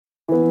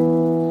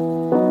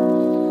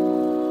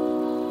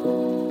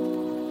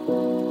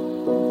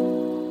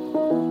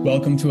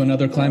Welcome to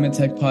another Climate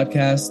Tech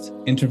podcast,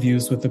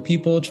 interviews with the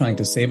people trying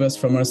to save us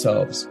from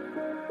ourselves.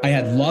 I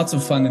had lots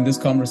of fun in this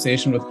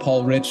conversation with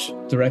Paul Ritch,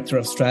 Director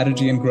of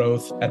Strategy and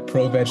Growth at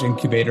ProVeg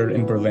Incubator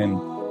in Berlin.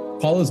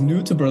 Paul is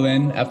new to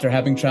Berlin after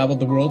having traveled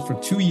the world for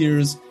 2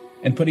 years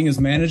and putting his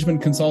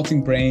management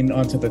consulting brain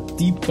onto the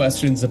deep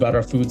questions about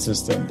our food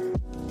system.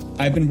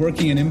 I've been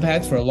working in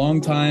Impact for a long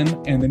time,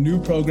 and the new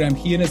program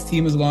he and his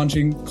team is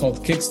launching,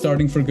 called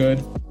Kickstarting for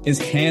Good, is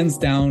hands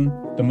down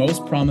the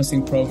most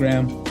promising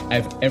program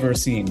I've ever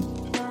seen.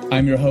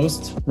 I'm your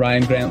host,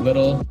 Ryan Grant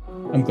Little.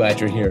 I'm glad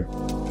you're here.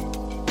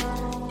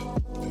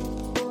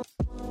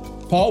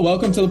 Paul,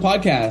 welcome to the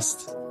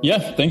podcast.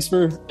 Yeah, thanks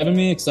for having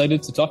me.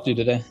 Excited to talk to you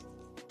today.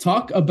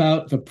 Talk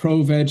about the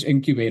ProVeg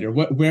Incubator.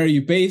 Where are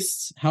you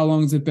based? How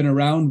long has it been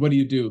around? What do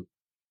you do?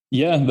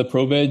 Yeah, the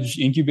ProVeg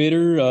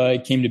Incubator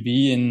came to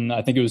be in,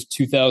 I think it was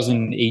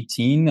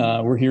 2018.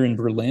 We're here in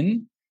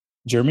Berlin,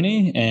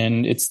 Germany,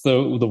 and it's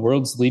the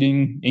world's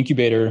leading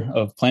incubator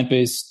of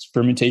plant-based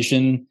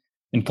fermentation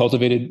and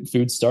cultivated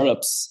food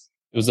startups.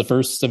 It was the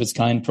first of its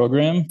kind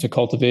program to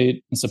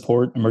cultivate and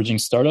support emerging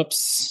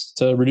startups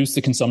to reduce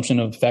the consumption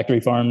of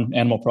factory farm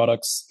animal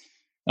products.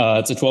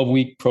 It's a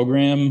 12-week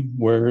program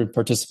where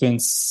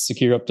participants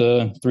secure up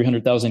to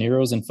 300,000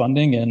 euros in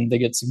funding, and they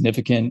get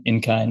significant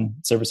in-kind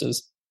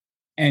services.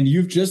 And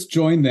you've just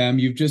joined them.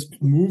 You've just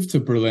moved to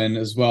Berlin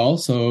as well.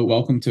 So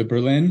welcome to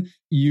Berlin.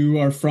 You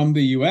are from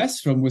the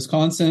US, from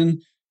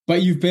Wisconsin,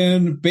 but you've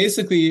been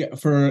basically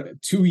for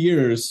 2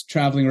 years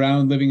traveling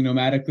around, living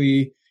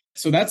nomadically.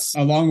 So that's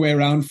a long way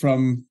around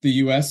from the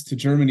US to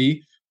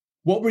Germany.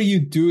 What were you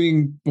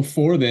doing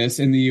before this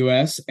in the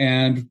US?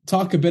 And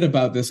talk a bit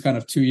about this kind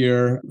of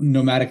 2-year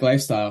nomadic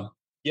lifestyle.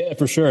 Yeah,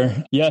 for sure.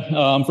 Yeah,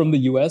 I'm from the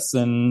US,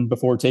 and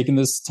before taking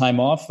this time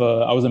off,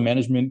 I was a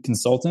management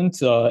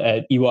consultant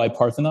at EY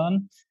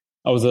Parthenon.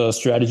 I was a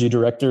strategy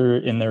director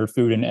in their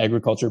food and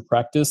agriculture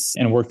practice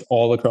and worked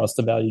all across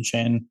the value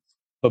chain.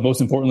 But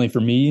most importantly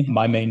for me,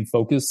 my main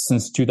focus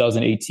since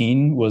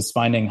 2018 was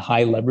finding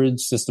high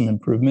leverage system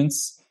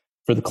improvements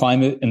for the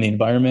climate and the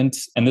environment.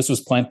 And this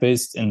was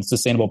plant-based and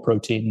sustainable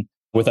protein.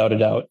 Without a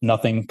doubt,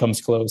 nothing comes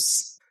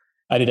close.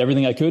 I did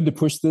everything I could to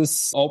push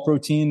this all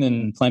protein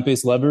and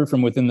plant-based lever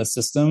from within the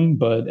system.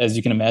 But as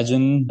you can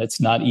imagine,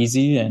 it's not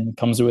easy and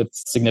comes with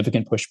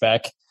significant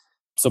pushback.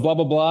 So blah,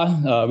 blah,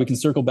 blah. We can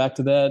circle back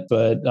to that,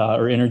 but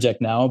or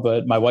interject now.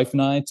 But my wife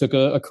and I took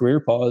a career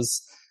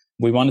pause.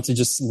 We wanted to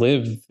just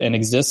live and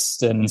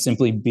exist and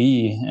simply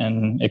be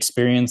and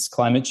experience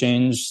climate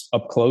change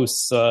up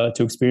close, to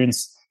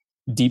experience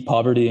deep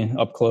poverty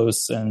up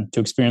close, and to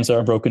experience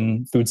our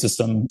broken food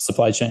system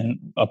supply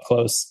chain up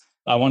close.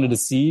 I wanted to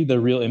see the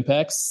real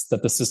impacts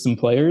that the system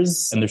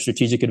players and their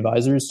strategic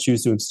advisors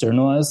choose to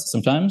externalize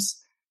sometimes.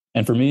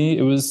 And for me,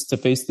 it was to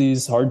face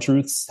these hard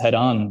truths head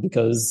on,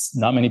 because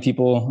not many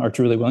people are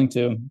truly willing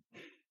to.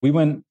 We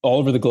went all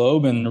over the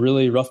globe and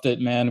really roughed it,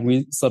 man.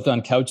 We slept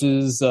on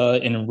couches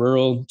in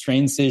rural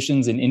train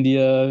stations in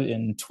India,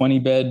 in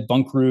 20-bed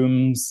bunk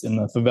rooms, in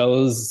the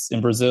favelas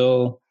in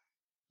Brazil,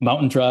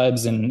 mountain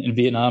tribes in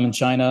Vietnam and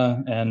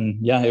China. And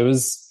yeah, it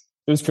was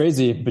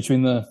crazy.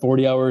 Between the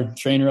 40-hour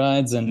train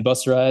rides and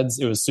bus rides,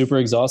 it was super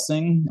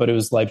exhausting, but it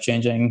was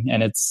life-changing.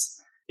 And it's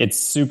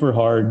super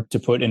hard to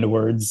put into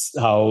words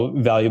how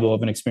valuable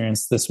of an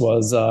experience this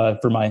was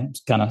for my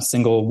kind of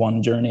single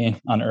one journey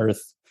on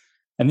Earth.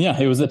 And yeah,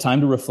 it was a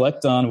time to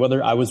reflect on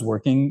whether I was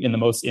working in the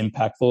most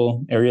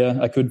impactful area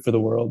I could for the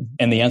world.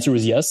 And the answer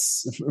was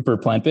yes for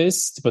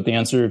plant-based, but the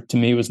answer to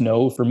me was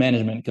no for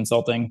management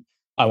consulting.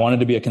 I wanted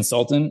to be a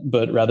consultant,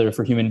 but rather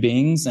for human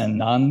beings and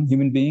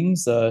non-human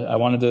beings. I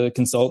wanted to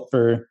consult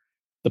for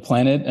the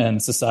planet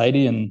and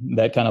society, and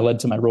that kind of led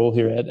to my role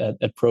here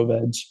at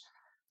ProVeg.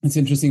 It's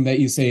interesting that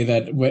you say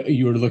that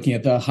you were looking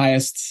at the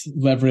highest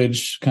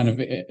leverage kind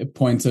of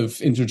points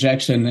of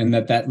interjection, and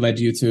that led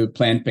you to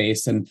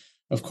plant-based. And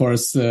of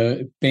course,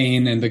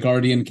 Bain and The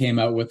Guardian came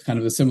out with kind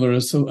of a similar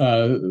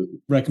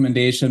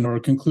recommendation or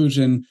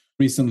conclusion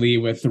recently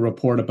with the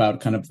report about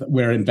kind of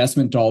where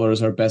investment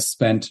dollars are best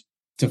spent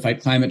to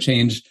fight climate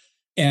change.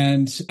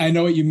 And I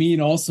know what you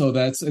mean also,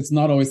 that it's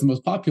not always the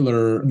most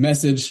popular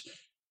message.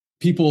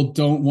 People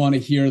don't want to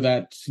hear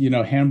that,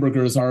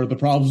 hamburgers are the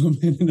problem.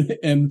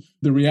 And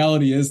the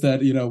reality is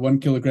that, 1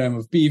 kilogram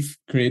of beef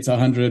creates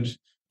 100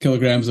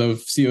 kilograms of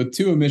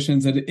CO2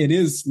 emissions. And it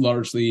is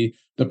largely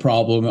the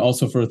problem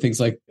also for things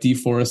like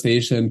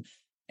deforestation.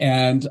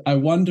 And I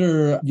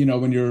wonder,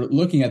 when you're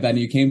looking at that and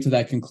you came to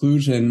that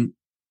conclusion,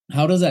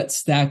 how does that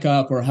stack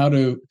up, or how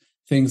do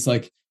things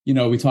like,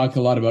 we talk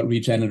a lot about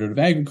regenerative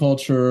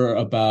agriculture,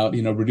 about,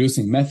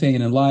 reducing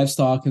methane in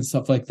livestock and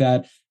stuff like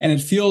that. And it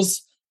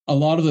feels a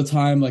lot of the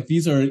time like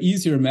these are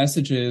easier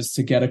messages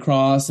to get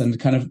across, and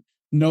kind of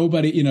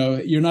nobody,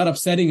 you're not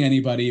upsetting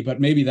anybody, but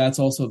maybe that's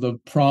also the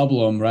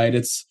problem, right?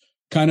 It's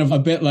kind of a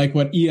bit like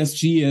what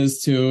ESG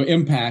is to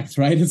impact,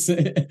 right?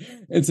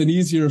 It's an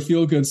easier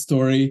feel-good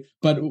story,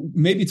 but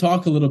maybe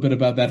talk a little bit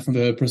about that from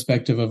the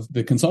perspective of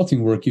the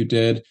consulting work you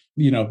did,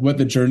 what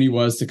the journey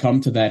was to come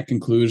to that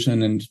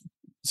conclusion, and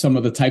some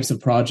of the types of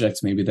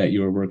projects maybe that you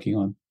were working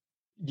on.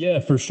 Yeah,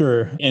 for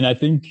sure. And I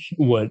think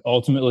what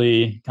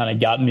ultimately kind of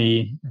got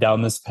me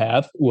down this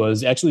path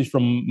was actually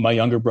from my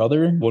younger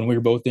brother. When we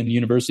were both in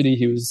university,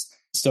 he was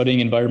studying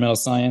environmental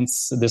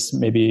science. This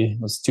maybe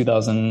was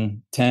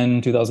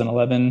 2010,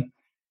 2011,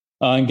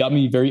 and got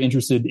me very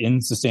interested in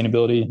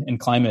sustainability and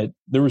climate.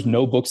 There was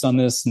no books on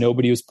this.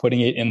 Nobody was putting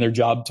it in their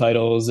job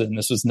titles. And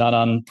this was not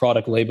on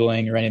product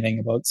labeling or anything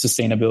about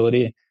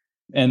sustainability.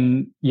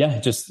 And yeah,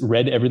 just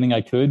read everything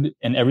I could,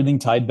 and everything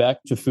tied back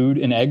to food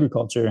and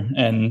agriculture.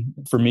 And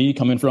for me,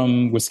 coming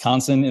from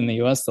Wisconsin in the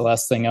US, the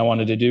last thing I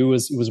wanted to do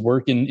was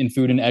work in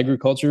food and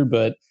agriculture.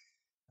 But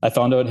I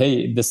found out,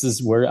 hey, this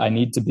is where I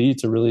need to be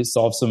to really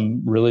solve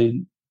some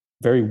really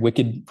very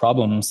wicked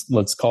problems,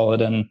 let's call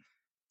it. And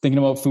thinking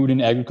about food and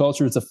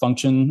agriculture, it's a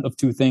function of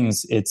two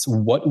things. It's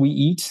what we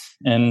eat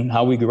and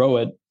how we grow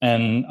it.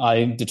 And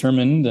I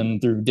determined,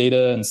 and through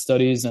data and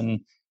studies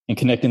and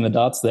connecting the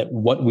dots, that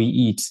what we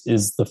eat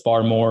is the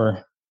far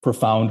more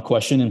profound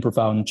question and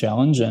profound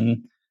challenge.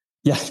 And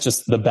yeah,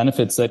 just the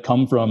benefits that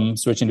come from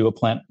switching to a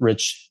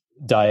plant-rich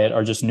diet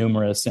are just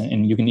numerous.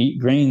 And you can eat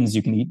grains,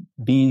 you can eat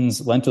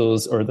beans,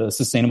 lentils, or the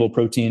sustainable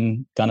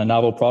protein kind of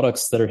novel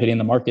products that are hitting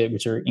the market,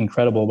 which are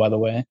incredible, by the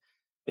way.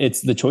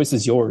 It's the choice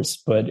is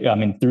yours. But I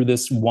mean, through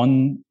this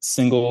one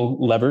single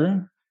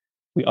lever,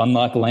 we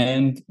unlock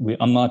land, we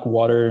unlock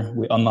water,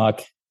 we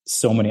unlock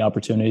so many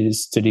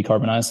opportunities to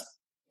decarbonize.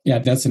 Yeah,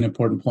 that's an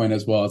important point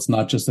as well. It's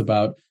not just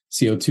about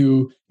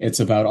CO2, it's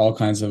about all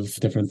kinds of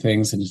different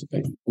things. And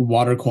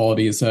water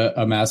quality is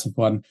a massive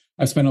one.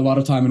 I've spent a lot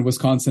of time in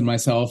Wisconsin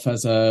myself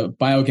as a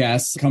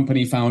biogas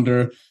company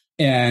founder,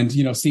 and,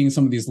 seeing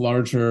some of these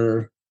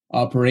larger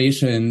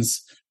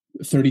operations,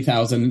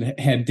 30,000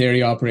 head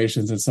dairy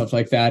operations and stuff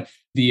like that.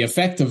 The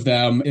effect of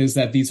them is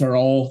that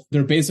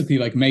they're basically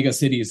like mega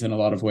cities in a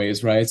lot of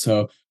ways, right?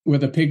 So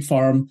with a pig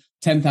farm,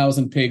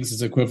 10,000 pigs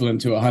is equivalent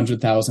to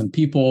 100,000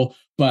 people.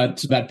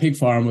 But that pig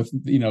farm with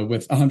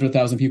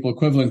 100,000 people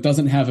equivalent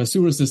doesn't have a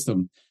sewer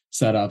system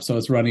set up. So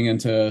it's running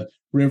into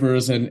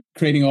rivers and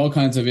creating all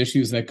kinds of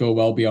issues that go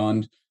well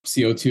beyond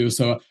CO2.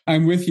 So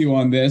I'm with you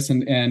on this.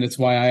 And it's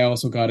why I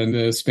also got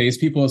into space.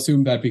 People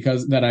assume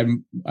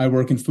that I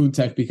work in food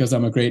tech because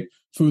I'm a great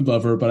food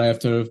lover, but I have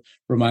to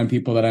remind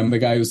people that I'm the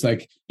guy who's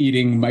like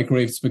eating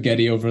microwave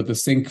spaghetti over the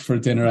sink for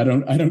dinner.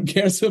 I don't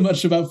care so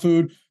much about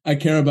food. I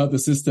care about the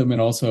system and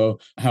also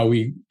how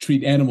we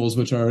treat animals,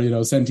 which are,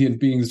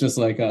 sentient beings just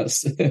like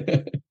us.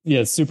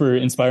 Yeah, it's super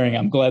inspiring.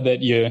 I'm glad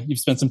that you've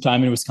spent some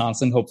time in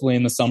Wisconsin, hopefully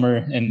in the summer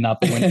and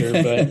not the winter.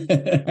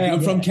 But hey,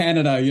 I'm from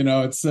Canada,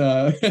 it's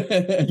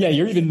yeah,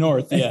 you're even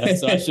north. Yeah,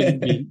 so I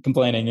shouldn't be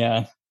complaining.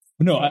 Yeah.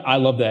 No, I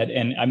love that.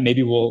 And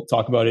maybe we'll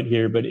talk about it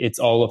here, but it's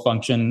all a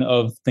function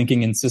of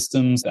thinking in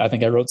systems. I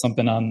think I wrote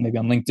something on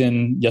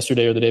LinkedIn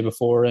yesterday or the day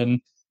before. And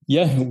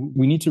yeah,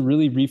 we need to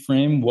really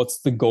reframe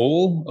what's the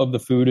goal of the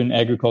food and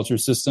agriculture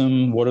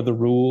system. What are the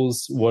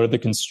rules? What are the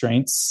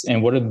constraints?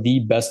 And what are the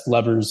best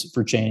levers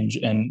for change?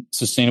 And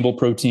sustainable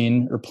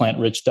protein or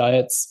plant-rich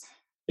diets,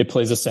 it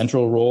plays a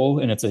central role,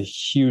 and it's a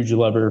huge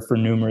lever for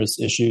numerous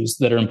issues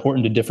that are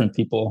important to different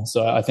people.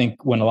 So I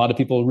think when a lot of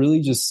people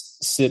really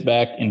just sit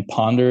back and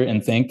ponder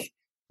and think,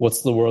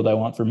 what's the world I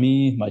want for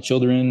me, my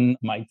children,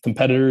 my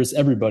competitors,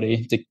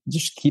 everybody, to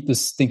just keep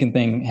this stinking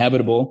thing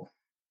habitable,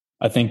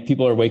 I think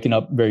people are waking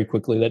up very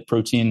quickly that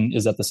protein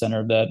is at the center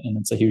of that, and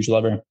it's a huge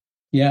lever.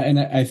 Yeah. And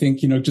I think,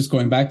 just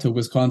going back to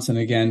Wisconsin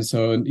again.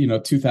 So,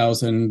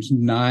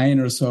 2009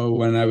 or so,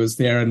 when I was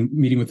there and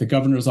meeting with the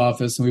governor's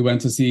office, and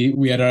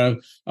we had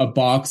a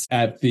box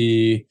at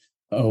the,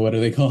 what are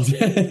they called?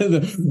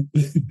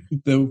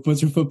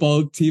 What's your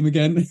football team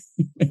again?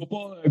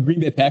 Green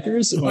Bay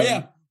Packers? Oh,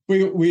 yeah.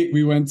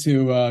 We went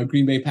to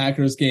Green Bay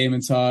Packers game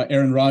and saw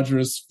Aaron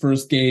Rodgers'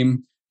 first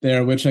game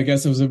there, which I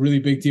guess it was a really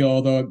big deal,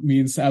 although it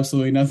means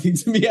absolutely nothing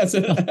to me.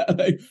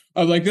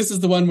 I'm like, this is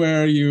the one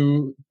where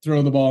you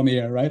throw the ball in the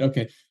air, right?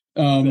 Okay.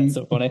 That's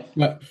so funny.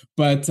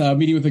 But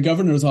meeting with the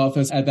governor's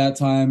office at that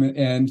time,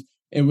 and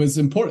it was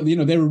important,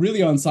 they were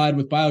really on side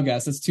with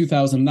biogas. That's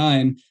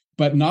 2009,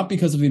 but not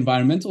because of the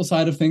environmental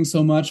side of things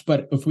so much,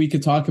 but if we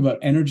could talk about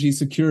energy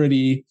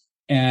security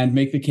and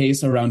make the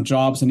case around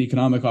jobs and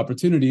economic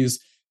opportunities.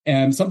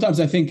 And sometimes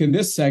I think in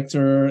this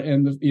sector,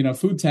 in the,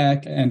 food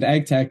tech and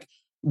ag tech,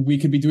 we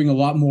could be doing a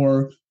lot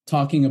more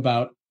talking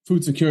about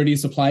food security,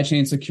 supply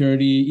chain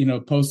security,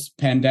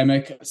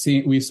 post-pandemic.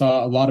 We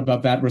saw a lot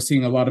about that. We're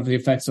seeing a lot of the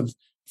effects of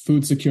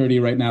food security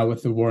right now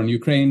with the war in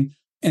Ukraine.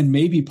 And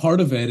maybe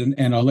part of it,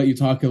 and I'll let you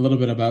talk a little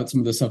bit about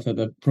some of the stuff that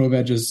the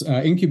ProVeg's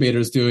incubator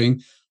is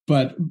doing,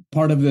 but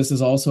part of this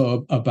is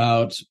also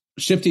about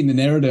shifting the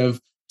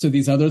narrative to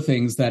these other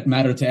things that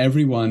matter to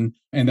everyone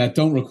and that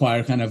don't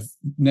require kind of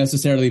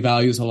necessarily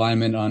values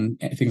alignment on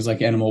things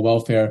like animal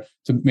welfare,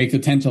 to make the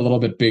tent a little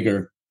bit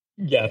bigger.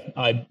 Yeah,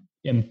 I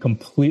am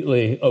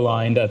completely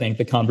aligned. I think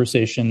the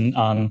conversation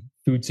on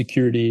food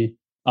security,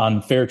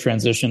 on fair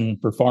transition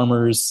for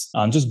farmers,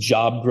 on just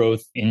job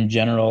growth in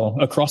general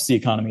across the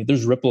economy,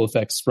 there's ripple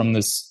effects from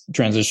this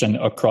transition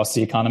across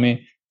the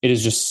economy. It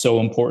is just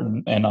so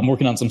important. And I'm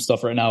working on some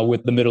stuff right now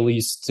with the Middle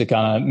East to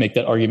kind of make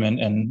that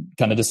argument and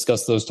kind of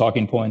discuss those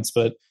talking points.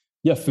 But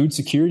Yeah, food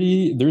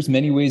security, there's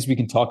many ways we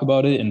can talk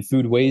about it, and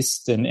food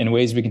waste and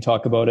ways we can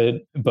talk about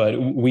it, but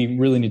we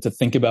really need to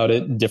think about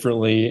it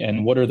differently.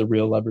 And what are the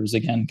real levers?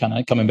 Again, kind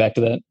of coming back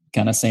to that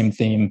kind of same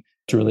theme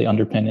to really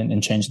underpin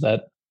and change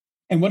that.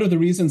 And one of the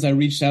reasons I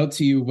reached out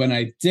to you when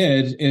I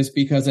did is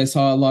because I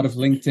saw a lot of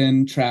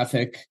LinkedIn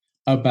traffic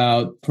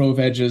about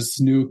ProVeg's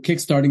new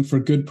Kickstarting for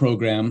Good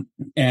program.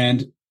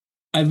 And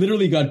I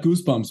literally got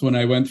goosebumps when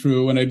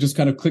I just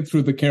kind of clicked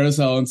through the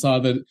carousel and saw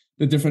the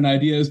different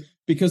ideas,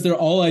 because they're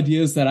all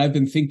ideas that I've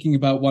been thinking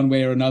about one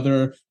way or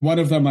another. One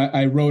of them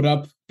I wrote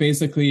up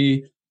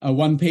basically a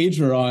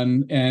one-pager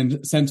on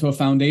and sent to a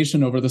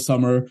foundation over the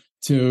summer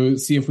to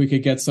see if we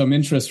could get some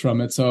interest from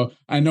it. So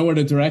I know where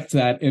to direct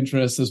that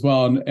interest as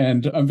well.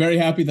 And I'm very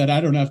happy that I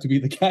don't have to be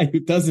the guy who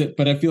does it,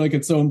 but I feel like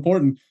it's so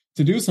important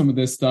to do some of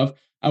this stuff.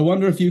 I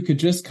wonder if you could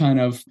just kind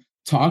of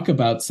talk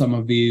about some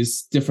of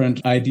these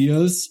different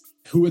ideas,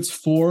 who it's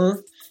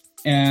for,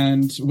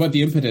 and what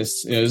the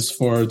impetus is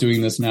for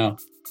doing this now.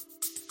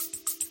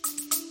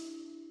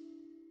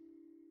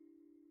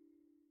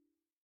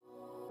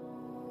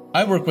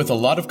 I work with a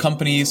lot of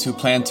companies who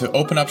plan to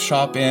open up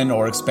shop in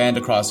or expand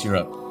across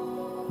Europe.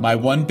 My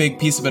one big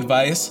piece of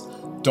advice: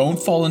 don't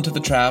fall into the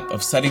trap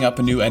of setting up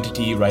a new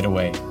entity right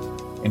away.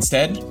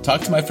 Instead,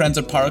 talk to my friends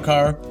at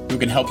Paracar, who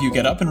can help you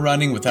get up and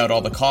running without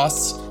all the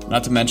costs,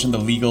 not to mention the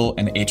legal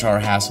and HR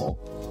hassle.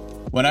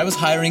 When I was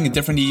hiring in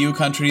different EU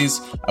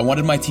countries, I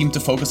wanted my team to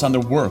focus on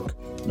their work,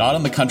 not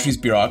on the country's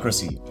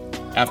bureaucracy.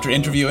 After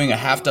interviewing a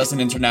half dozen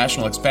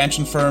international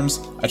expansion firms,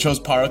 I chose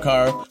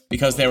Paracar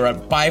because they were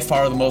by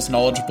far the most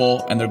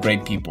knowledgeable, and they're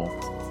great people.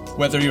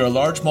 Whether you're a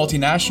large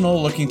multinational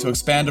looking to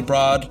expand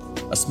abroad,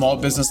 a small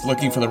business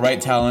looking for the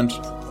right talent,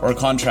 or a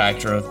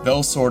contractor,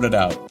 they'll sort it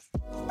out.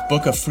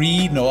 Book a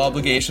free,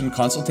 no-obligation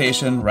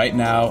consultation right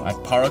now at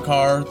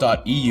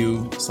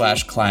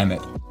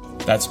paracar.eu/climate.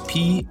 That's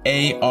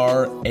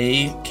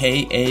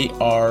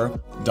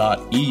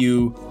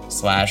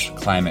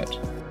PARAKAR.eu/climate.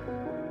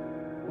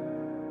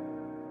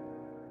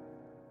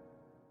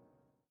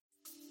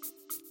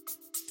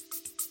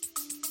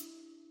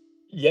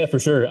 Yeah, for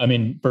sure. I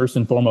mean, first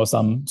and foremost,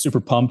 I'm super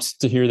pumped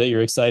to hear that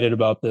you're excited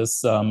about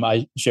this.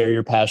 I share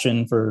your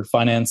passion for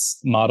finance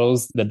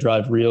models that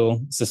drive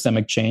real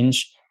systemic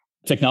change.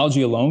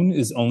 Technology alone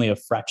is only a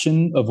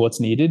fraction of what's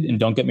needed. And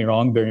don't get me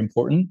wrong, very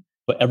important.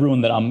 But everyone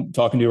that I'm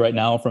talking to right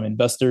now, from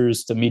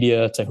investors to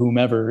media to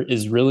whomever,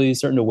 is really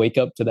starting to wake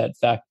up to that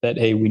fact that,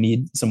 hey, we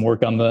need some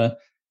work on the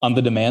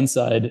demand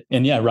side.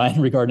 And yeah,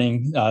 Ryan,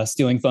 regarding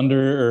stealing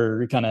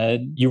thunder, or kind of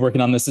you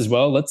working on this as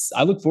well,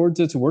 I look forward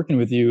to working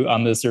with you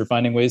on this, or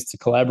finding ways to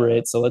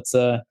collaborate. So let's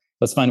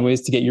find ways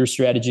to get your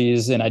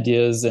strategies and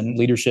ideas and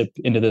leadership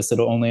into this.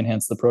 It'll only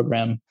enhance the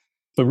program.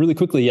 But really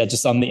quickly, yeah,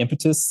 just on the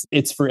impetus,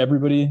 it's for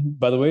everybody,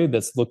 by the way,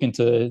 that's looking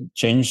to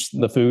change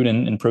the food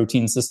and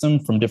protein system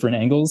from different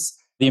angles.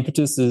 The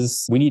impetus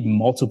is we need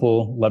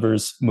multiple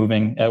levers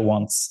moving at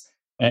once.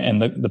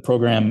 And the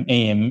program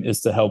aim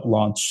is to help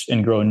launch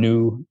and grow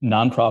new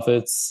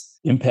nonprofits,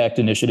 impact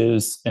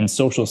initiatives, and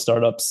social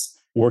startups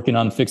working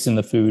on fixing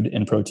the food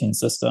and protein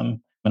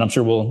system. And I'm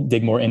sure we'll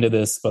dig more into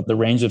this, but the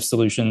range of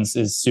solutions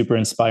is super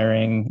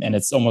inspiring. And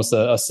it's almost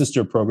a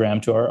sister program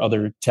to our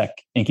other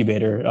tech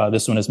incubator.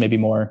 This one is maybe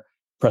more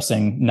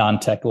pressing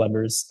non-tech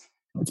levers.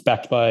 It's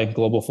backed by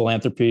global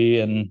philanthropy.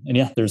 And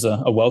yeah, there's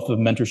a wealth of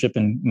mentorship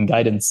and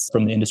guidance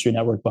from the industry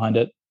network behind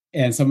it.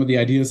 And some of the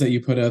ideas that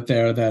you put out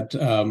there that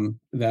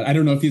I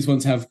don't know if these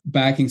ones have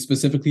backing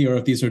specifically, or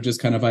if these are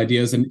just kind of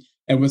ideas. And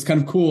what's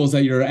kind of cool is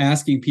that you're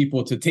asking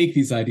people to take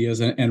these ideas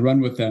and run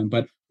with them.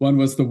 But one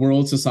was the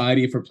World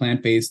Society for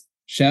Plant-Based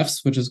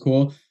Chefs, which is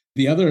cool.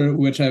 The other,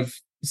 which I've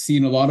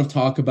seen a lot of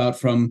talk about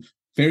from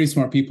very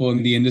smart people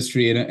in the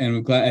industry, and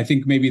I'm glad, I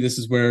think maybe this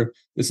is where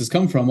this has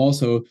come from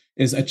also,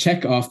 is a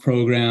check-off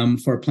program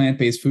for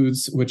plant-based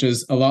foods, which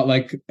is a lot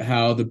like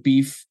how the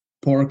beef,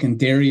 pork, and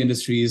dairy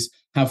industries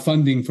have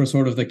funding for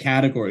sort of the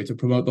category, to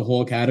promote the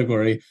whole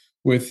category,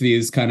 with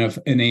these kind of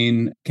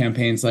inane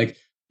campaigns like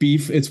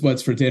beef, it's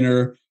what's for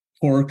dinner,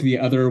 pork, the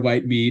other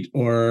white meat,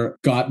 or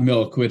got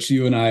milk, which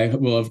you and I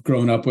will have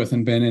grown up with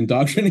and been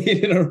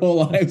indoctrinated our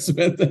whole lives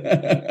with.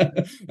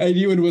 And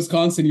you in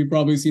Wisconsin, you've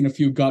probably seen a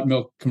few got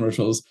milk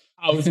commercials.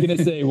 I was going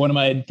to say, one of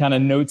my kind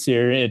of notes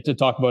here to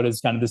talk about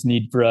is kind of this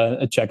need for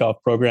a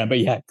checkoff program. But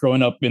yeah,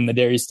 growing up in the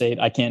dairy state,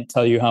 I can't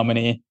tell you how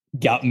many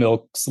got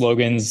milk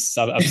slogans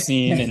I've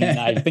seen. And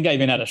I think I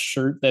even had a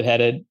shirt that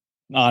had it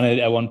on it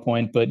at one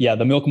point. But yeah,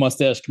 the milk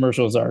mustache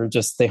commercials are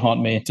just, they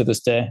haunt me to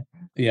this day.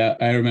 Yeah,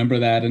 I remember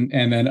that. And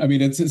then, I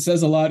mean, it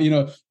says a lot,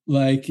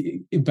 like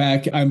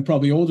back, I'm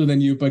probably older than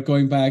you, but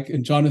going back,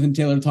 and Jonathan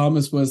Taylor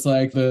Thomas was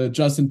like the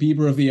Justin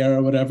Bieber of the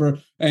era, whatever.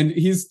 And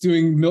he's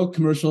doing milk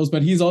commercials,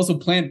 but he's also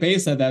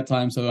plant-based at that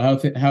time. So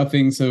how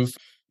things have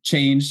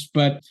changed.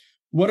 But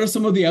what are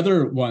some of the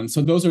other ones?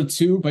 So those are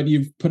two, but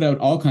you've put out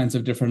all kinds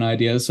of different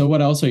ideas. So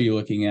what else are you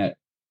looking at?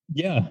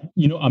 Yeah,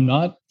 I'm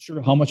not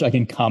sure how much I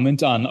can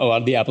comment on a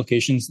lot of the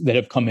applications that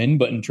have come in,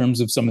 but in terms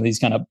of some of these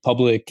kind of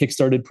public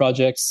kickstarted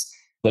projects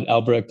that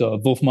Albrecht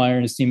Wolfmeyer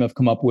and his team have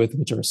come up with,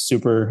 which are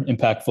super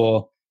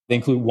impactful, They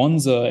include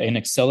one's an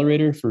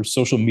accelerator for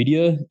social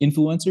media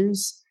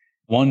influencers.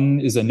 One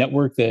is a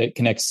network that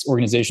connects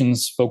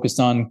organizations focused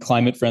on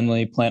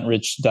climate-friendly,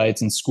 plant-rich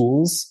diets in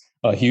schools,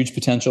 a huge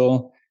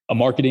potential, a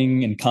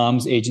marketing and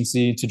comms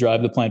agency to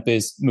drive the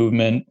plant-based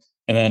movement.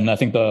 And then I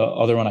think the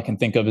other one I can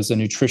think of is a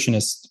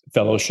nutritionist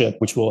fellowship,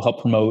 which will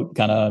help promote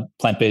kind of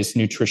plant-based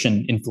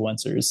nutrition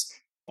influencers.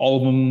 All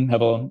of them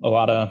have a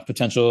lot of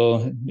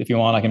potential. If you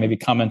want, I can maybe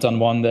comment on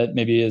one that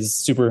maybe is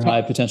super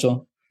high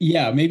potential.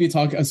 Yeah, maybe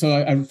talk. So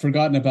I've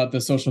forgotten about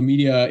the social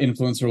media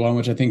influencer one,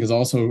 which I think is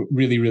also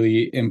really,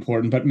 really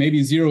important, but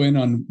maybe zero in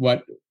on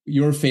what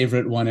your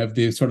favorite one of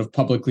the sort of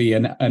publicly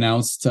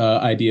announced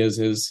ideas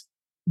is.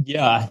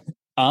 Yeah,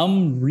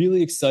 I'm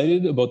really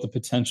excited about the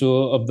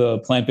potential of the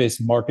plant-based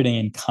marketing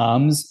and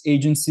comms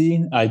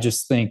agency. I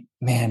just think,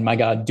 man, my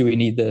God, do we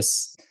need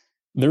this?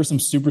 There are some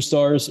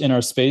superstars in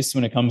our space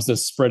when it comes to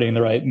spreading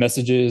the right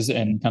messages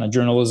and kind of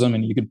journalism.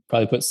 And you could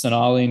probably put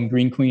Sonali and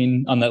Green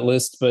Queen on that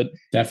list, but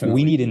definitely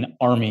we need an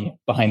army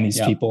behind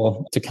these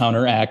people to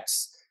counteract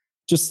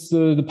just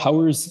the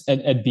powers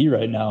at B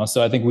right now.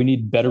 So I think we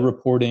need better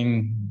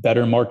reporting,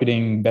 better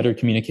marketing, better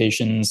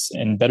communications,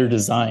 and better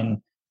design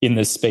in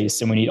this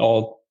space. And we need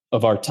all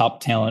of our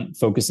top talent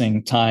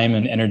focusing time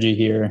and energy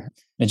here.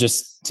 And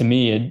just to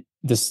me,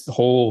 this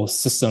whole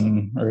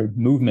system or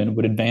movement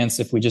would advance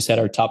if we just had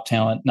our top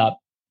talent not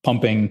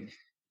pumping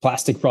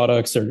plastic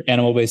products or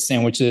animal-based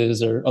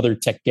sandwiches or other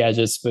tech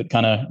gadgets, but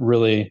kind of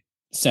really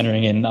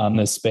centering in on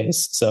this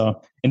space.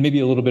 So, and maybe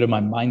a little bit of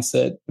my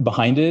mindset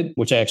behind it,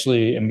 which I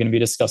actually am going to be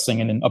discussing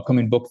in an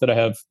upcoming book that I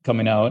have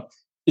coming out,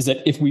 is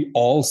that if we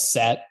all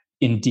sat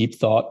in deep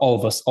thought, all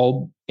of us,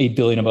 all 8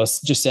 billion of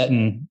us, just sat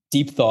in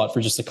deep thought for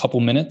just a couple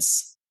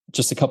minutes,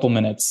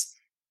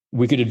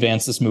 we could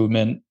advance this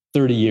movement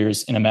 30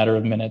 years in a matter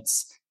of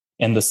minutes.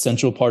 And the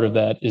central part of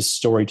that is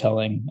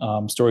storytelling.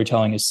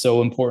 Storytelling is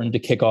so important to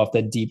kick off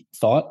that deep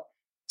thought.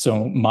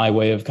 So my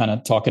way of kind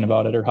of talking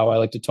about it, or how I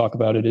like to talk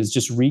about it, is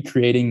just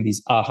recreating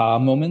these aha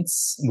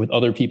moments with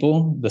other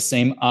people, the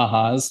same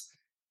ahas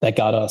that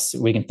got us.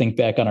 We can think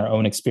back on our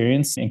own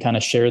experience and kind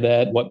of share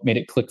that, what made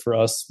it click for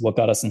us, what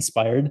got us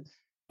inspired.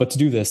 But to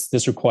do this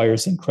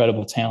requires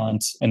incredible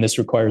talent, and this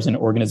requires an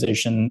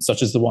organization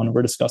such as the one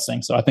we're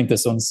discussing. So I think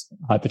this one's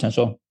high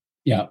potential.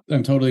 Yeah,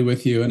 I'm totally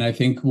with you. And I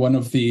think one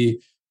of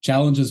the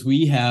challenges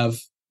we have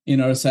in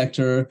our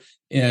sector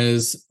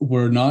is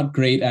we're not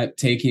great at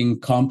taking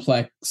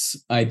complex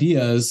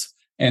ideas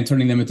and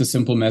turning them into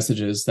simple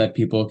messages that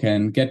people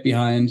can get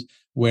behind.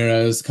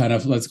 Whereas kind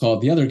of, let's call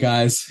it the other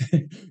guys,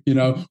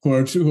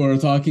 who are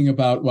talking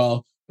about,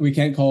 well, we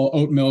can't call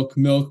oat milk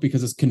milk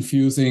because it's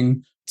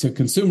confusing to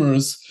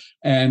consumers,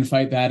 and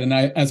fight that. And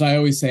as I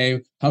always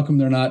say, how come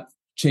they're not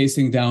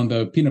chasing down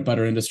the peanut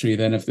butter industry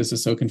then if this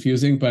is so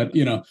confusing? But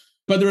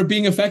they're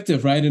being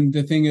effective, right? And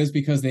the thing is,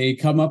 because they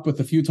come up with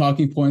a few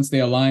talking points, they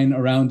align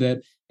around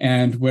it.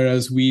 And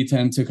whereas we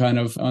tend to kind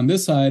of, on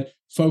this side,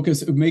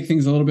 make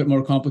things a little bit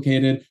more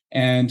complicated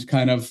and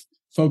kind of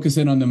focus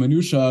in on the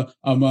minutia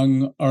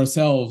among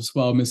ourselves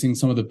while missing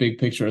some of the big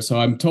picture. So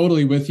I'm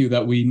totally with you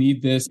that we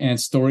need this, and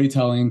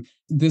storytelling.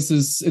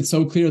 It's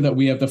so clear that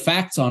we have the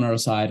facts on our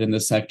side in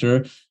this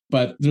sector.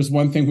 But there's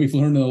one thing we've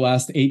learned in the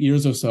last 8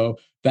 years or so,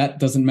 that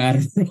doesn't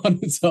matter on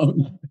its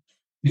own.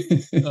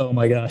 Oh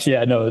my gosh.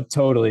 Yeah, no,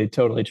 totally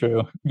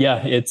true.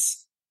 Yeah,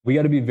 we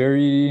got to be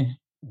very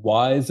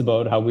wise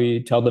about how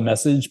we tell the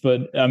message.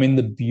 But I mean,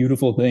 the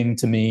beautiful thing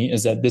to me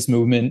is that this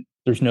movement,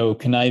 there's no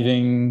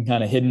conniving,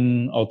 kind of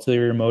hidden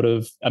ulterior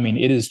motive. I mean,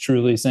 it is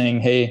truly saying,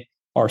 hey,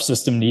 our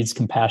system needs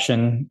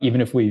compassion. Even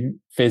if we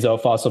phase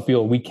out fossil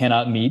fuel, we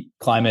cannot meet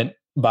climate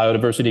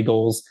biodiversity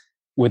goals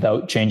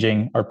without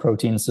changing our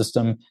protein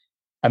system.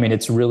 I mean,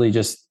 it's really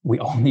just, we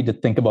all need to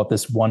think about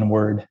this one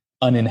word,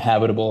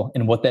 uninhabitable,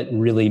 and what that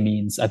really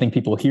means. I think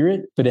people hear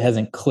it, but it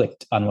hasn't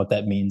clicked on what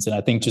that means. And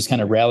I think just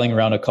kind of rallying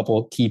around a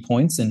couple key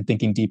points and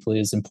thinking deeply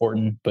is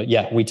important. But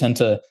yeah, we tend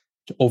to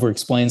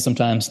over-explain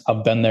sometimes.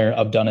 I've been there,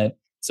 I've done it.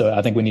 So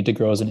I think we need to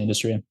grow as an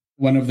industry.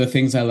 One of the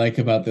things I like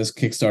about this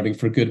Kickstarting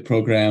for Good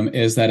program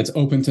is that it's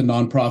open to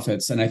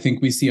nonprofits. And I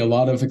think we see a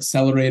lot of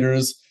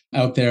accelerators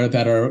out there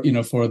that are,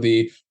 for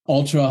the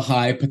ultra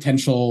high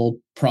potential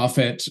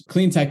profit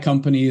clean tech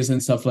companies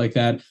and stuff like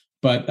that.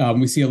 But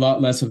we see a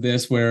lot less of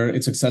this where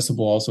it's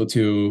accessible also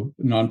to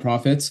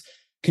nonprofits.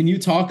 Can you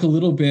talk a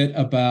little bit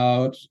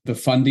about the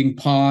funding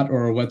pot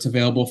or what's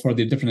available for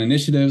the different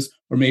initiatives,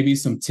 or maybe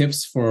some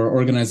tips for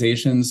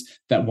organizations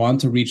that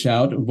want to reach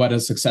out, what a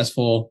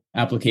successful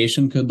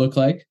application could look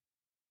like?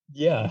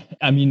 Yeah,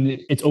 I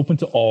mean, it's open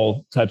to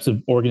all types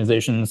of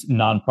organizations,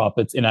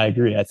 nonprofits. And I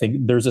agree. I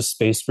think there's a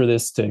space for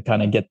this to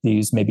kind of get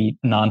these maybe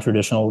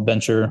non-traditional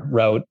venture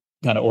route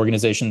kind of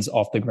organizations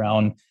off the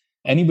ground.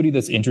 Anybody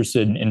that's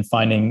interested in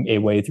finding a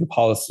way through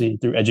policy,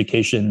 through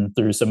education,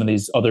 through some of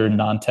these other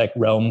non-tech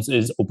realms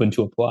is open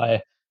to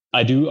apply.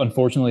 I do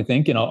unfortunately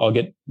think, and I'll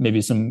get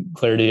maybe some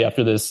clarity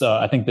after this,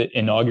 I think the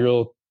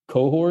inaugural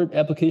cohort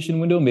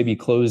application window maybe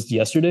closed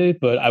yesterday,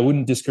 but I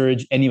wouldn't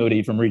discourage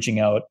anybody from reaching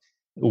out.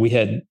 We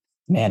had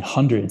man,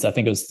 hundreds. I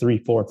think it was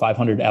 300, 400,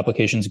 500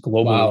 applications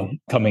globally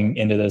coming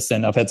into this.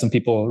 And I've had some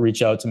people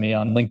reach out to me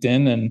on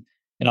LinkedIn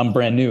and I'm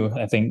brand new.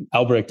 I think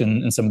Albrecht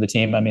and some of the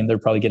team, I mean, they're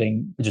probably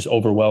getting just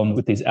overwhelmed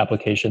with these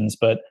applications.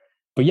 But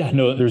yeah,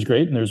 no, there's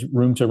great. And there's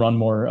room to run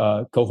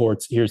more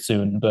cohorts here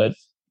soon. But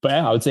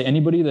yeah, I would say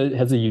anybody that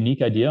has a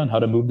unique idea on how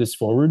to move this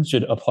forward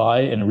should apply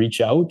and reach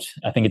out.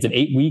 I think it's an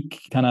 8-week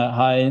kind of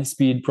high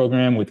speed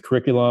program with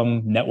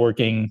curriculum,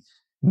 networking,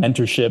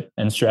 mentorship,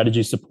 and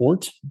strategy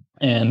support.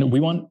 And we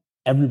want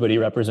everybody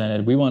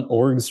represented. We want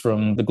orgs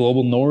from the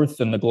global north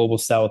and the global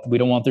south. We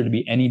don't want there to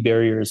be any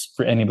barriers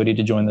for anybody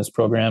to join this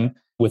program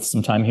with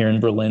some time here in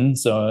Berlin.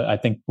 So I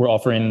think we're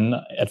offering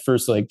at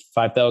first like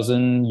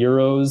 5,000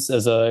 euros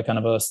as a kind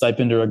of a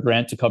stipend or a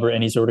grant to cover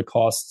any sort of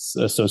costs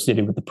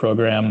associated with the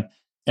program.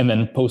 And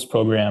then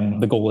post-program,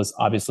 the goal is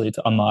obviously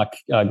to unlock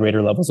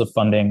greater levels of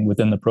funding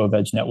within the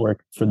ProVeg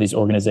network for these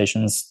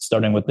organizations,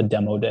 starting with the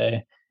demo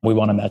day. We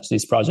want to match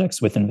these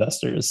projects with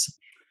investors.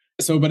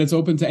 So, but it's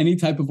open to any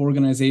type of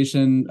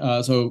organization,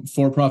 so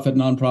for-profit,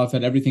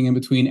 nonprofit, everything in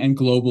between, and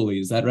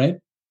globally. Is that right?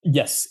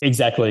 Yes,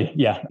 exactly.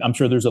 Yeah, I'm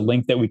sure there's a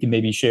link that we can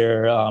maybe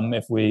share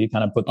if we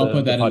kind of put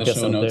the that podcast in the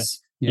show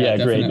notes. Yeah,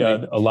 great.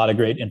 A lot of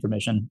great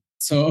information.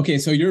 So, okay,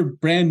 so you're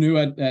brand new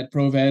at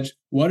ProVeg.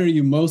 What are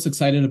you most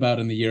excited about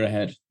in the year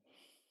ahead?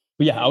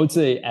 But yeah, I would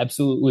say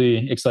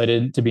absolutely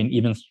excited to be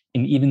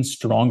an even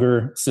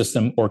stronger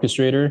system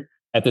orchestrator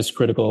at this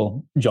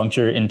critical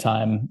juncture in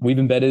time. We've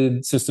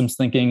embedded systems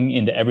thinking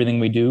into everything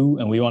we do,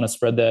 and we want to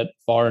spread that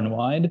far and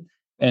wide.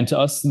 And to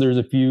us, there's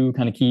a few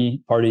kind of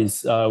key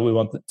parties. We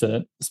want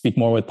to speak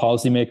more with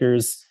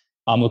policymakers.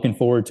 I'm looking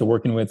forward to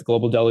working with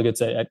global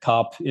delegates at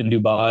COP in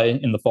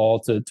Dubai in the fall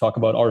to talk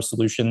about our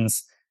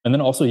solutions. And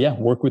then also,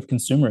 work with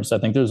consumers. I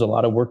think there's a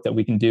lot of work that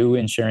we can do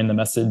in sharing the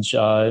message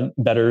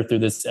better through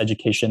this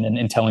education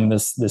and telling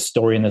this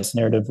story and this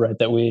narrative, right,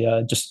 that we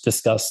just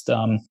discussed.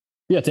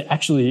 To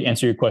actually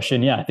answer your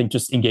question, I think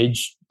just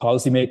engage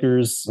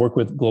policymakers, work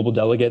with global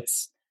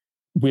delegates.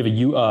 We have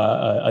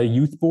a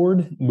youth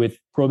board with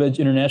ProVeg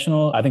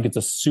International. I think it's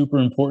a super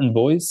important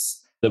voice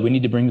that we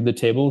need to bring to the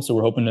table. So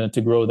we're hoping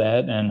to grow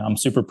that. And I'm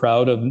super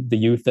proud of the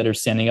youth that are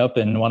standing up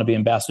and want to be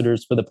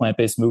ambassadors for the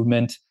plant-based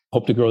movement.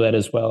 Hope to grow that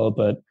as well.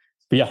 But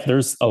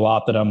there's a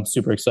lot that I'm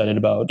super excited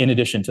about in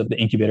addition to the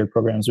incubator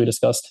programs we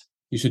discussed.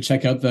 You should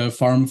check out the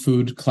Farm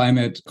Food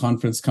Climate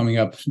Conference coming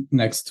up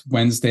next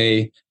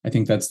Wednesday. I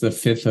think that's the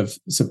 5th of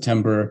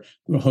September,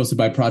 hosted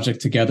by Project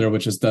Together,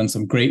 which has done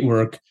some great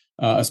work,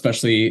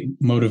 especially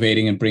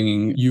motivating and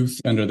bringing youth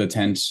under the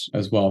tent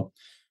as well.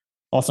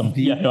 Awesome.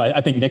 I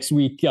think next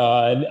week,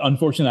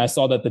 unfortunately, I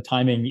saw that the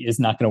timing is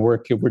not going to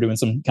work. We're doing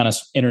some kind of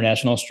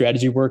international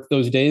strategy work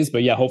those days,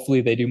 but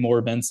hopefully they do more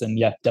events and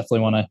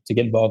definitely want to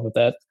get involved with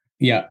that.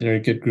 Yeah, they're a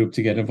good group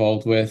to get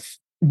involved with.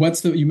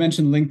 You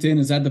mentioned LinkedIn.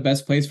 Is that the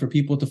best place for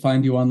people to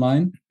find you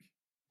online?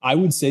 I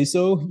would say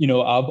so.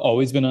 I've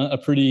always been a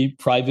pretty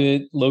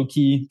private,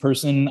 low-key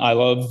person. I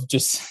love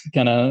just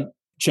kind of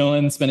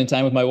chilling, spending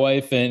time with my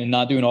wife and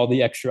not doing all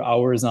the extra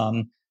hours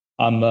on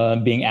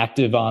being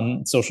active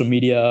on social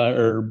media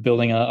or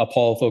building a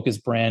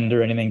Paul-focused brand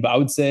or anything. But I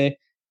would say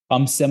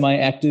I'm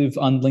semi-active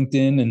on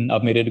LinkedIn and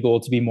I've made it a goal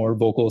to be more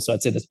vocal. So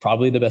I'd say that's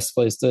probably the best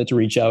place to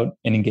reach out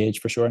and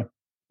engage for sure.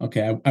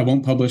 Okay, I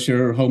won't publish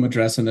your home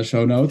address in the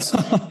show notes.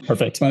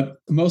 Perfect. But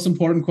the most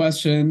important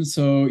question,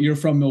 so you're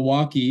from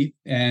Milwaukee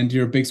and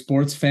you're a big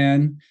sports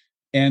fan.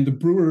 And the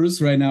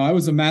Brewers right now, I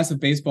was a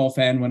massive baseball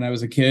fan when I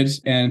was a kid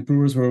and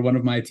Brewers were one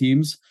of my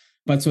teams.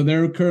 But so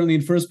they're currently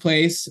in first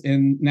place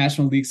in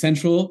National League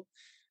Central.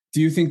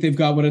 Do you think they've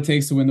got what it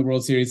takes to win the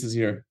World Series this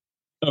year?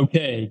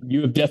 Okay,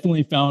 you have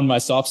definitely found my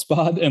soft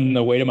spot and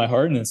the way to my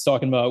heart, and it's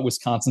talking about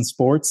Wisconsin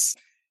sports.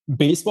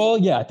 Baseball,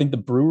 I think the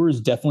Brewers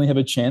definitely have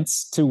a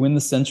chance to win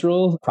the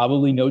Central.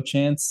 Probably no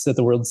chance at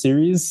the World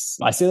Series.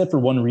 I say that for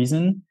one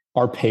reason.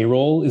 Our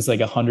payroll is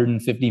like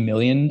 150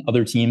 million.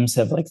 Other teams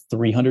have like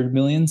 300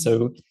 million.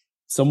 So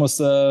it's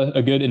almost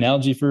a good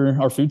analogy for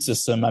our food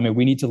system. I mean,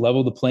 we need to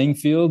level the playing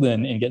field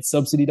and get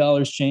subsidy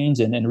dollars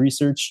changed and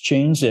research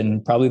changed,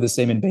 and probably the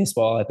same in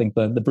baseball. I think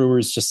the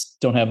Brewers just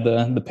don't have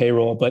the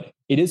payroll, but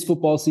it is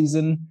football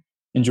season.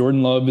 And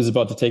Jordan Love is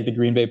about to take the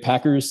Green Bay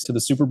Packers to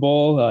the Super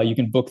Bowl. You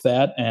can book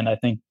that. And I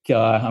think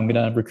I'm going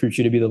to recruit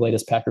you to be the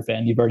latest Packer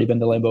fan. You've already been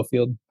to Lambeau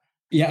Field.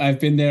 Yeah, I've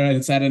been there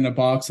and sat in a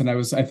box. And I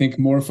was, I think,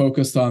 more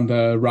focused on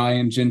the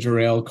Ryan ginger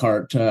ale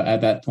cart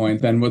at that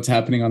point than what's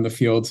happening on the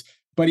field.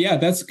 But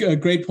that's a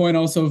great point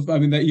also. I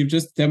mean, that you've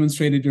just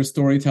demonstrated your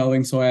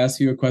storytelling. So I asked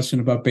you a question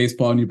about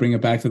baseball and you bring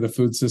it back to the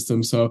food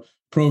system. So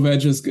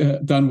ProVeg has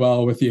done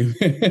well with you.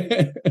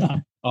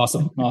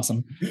 Awesome.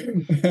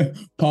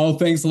 Paul,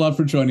 thanks a lot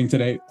for joining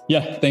today.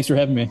 Yeah, thanks for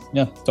having me.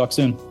 Yeah, talk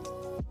soon.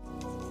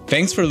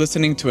 Thanks for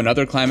listening to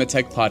another Climate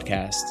Tech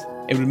podcast.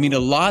 It would mean a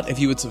lot if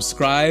you would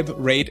subscribe,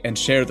 rate, and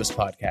share this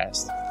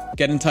podcast.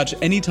 Get in touch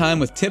anytime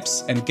with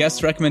tips and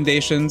guest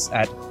recommendations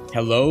at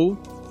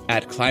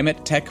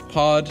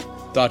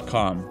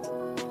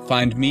hello@climatetechpod.com.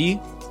 Find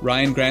me,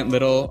 Ryan Grant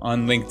Little,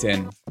 on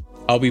LinkedIn.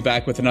 I'll be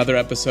back with another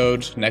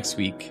episode next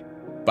week.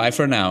 Bye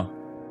for now.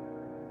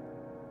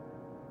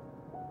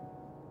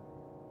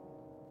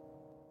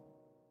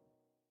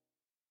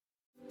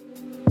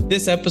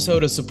 This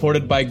episode is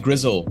supported by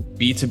Grizzle,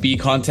 B2B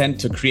content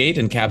to create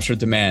and capture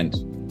demand.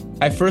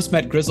 I first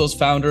met Grizzle's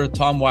founder,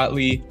 Tom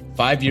Watley,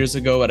 5 years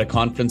ago at a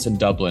conference in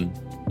Dublin.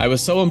 I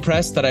was so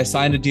impressed that I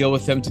signed a deal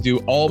with him to do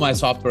all my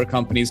software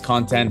company's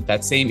content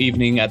that same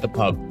evening at the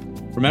pub.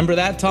 Remember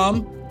that,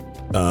 Tom?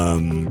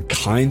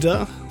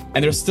 Kinda.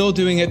 And they're still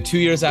doing it 2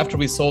 years after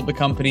we sold the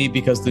company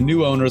because the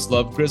new owners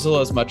love Grizzle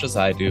as much as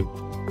I do.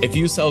 If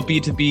you sell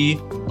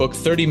B2B, book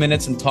 30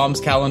 minutes in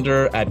Tom's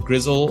calendar at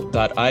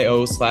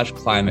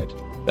grizzle.io/climate.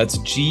 That's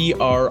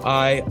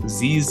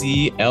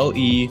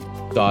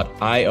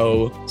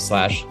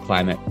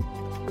GRIZZLE.io/climate.